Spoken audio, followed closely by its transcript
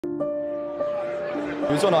We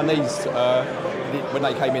was on our knees when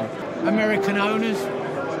they came in. American owners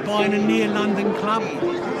buying a near London club.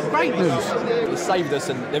 Great news. It saved us,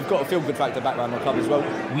 and they've got a feel-good factor back around the club as well.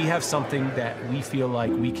 We have something that we feel like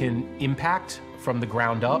we can impact from the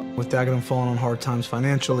ground up. With Dagenham falling on hard times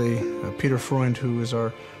financially, Peter Freund, who is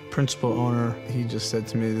our principal owner, he just said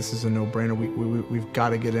to me, this is a no-brainer. We've got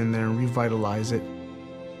to get in there and revitalize it.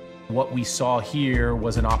 What we saw here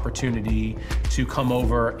was an opportunity to come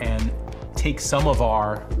over and take some of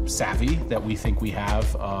our savvy that we think we have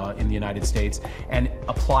in the United States and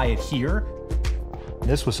apply it here.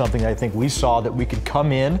 This was something I think we saw that we could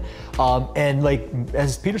come in and, like,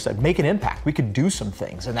 as Peter said, make an impact. We could do some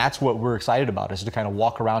things, and that's what we're excited about, is to kind of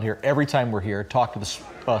walk around here every time we're here, talk to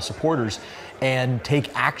the supporters, and take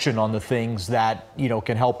action on the things that, you know,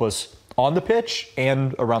 can help us on the pitch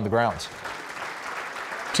and around the grounds.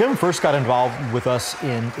 Tim first got involved with us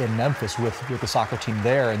in Memphis with the soccer team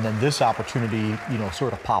there, and then this opportunity, you know,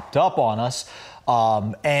 sort of popped up on us,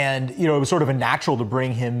 and, you know, it was sort of a natural to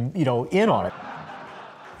bring him, you know, in on it.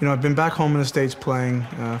 You know, I've been back home in the States playing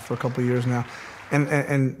for a couple of years now,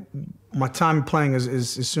 and my time playing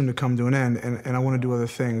is soon to come to an end, and I want to do other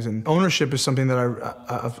things. And ownership is something that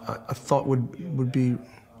I thought would be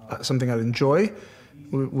something I'd enjoy.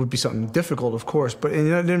 Would be something difficult, of course, but I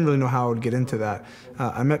didn't really know how I would get into that.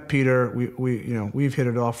 I met Peter. We've hit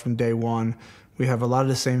it off from day one. We have a lot of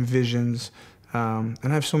the same visions, and I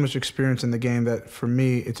have so much experience in the game that for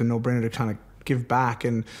me it's a no-brainer to kind of give back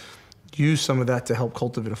and use some of that to help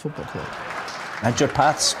cultivate a football club. Had your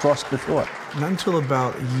paths crossed before? Not until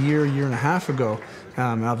about a year and a half ago.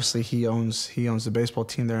 Obviously, he owns the baseball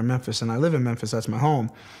team there in Memphis, and I live in Memphis. That's my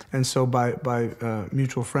home. And so by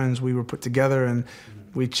mutual friends, we were put together and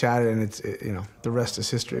we chatted, and you know, the rest is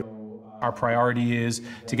history. Our priority is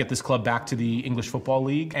to get this club back to the English Football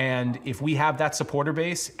League, and if we have that supporter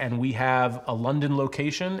base and we have a London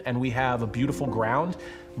location and we have a beautiful ground,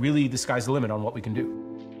 really the sky's the limit on what we can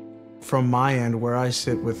do. From my end, where I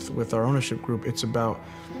sit with our ownership group, it's about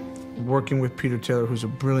working with Peter Taylor, who's a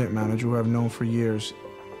brilliant manager who I've known for years,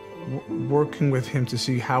 working with him to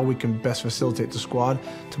see how we can best facilitate the squad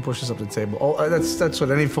to push us up the table. That's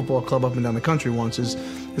what any football club up and down the country wants, is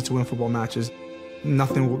to win football matches.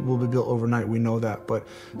 Nothing will be built overnight, we know that, but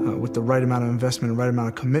with the right amount of investment and right amount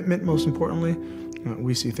of commitment, most importantly,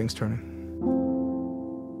 we see things turning.